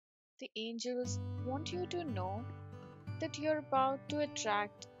The angels want you to know that you're about to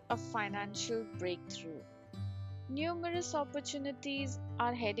attract a financial breakthrough. Numerous opportunities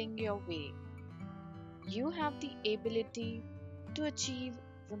are heading your way. You have the ability to achieve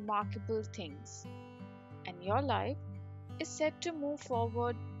remarkable things, and your life is set to move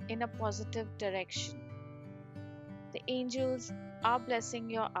forward in a positive direction. The angels are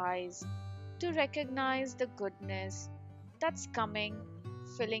blessing your eyes to recognize the goodness that's coming,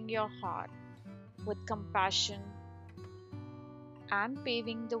 filling your heart with compassion and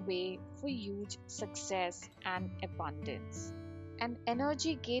paving the way for huge success and abundance. An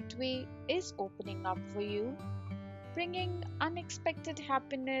energy gateway is opening up for you, bringing unexpected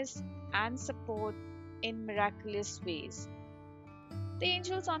happiness and support in miraculous ways. The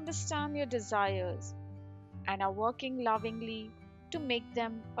angels understand your desires and are working lovingly to make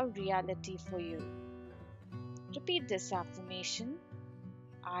them a reality for you. Repeat this affirmation: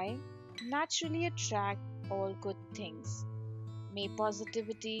 I naturally attract all good things. May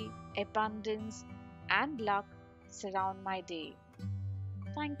positivity, abundance, and luck surround my day.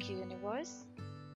 Thank you, universe.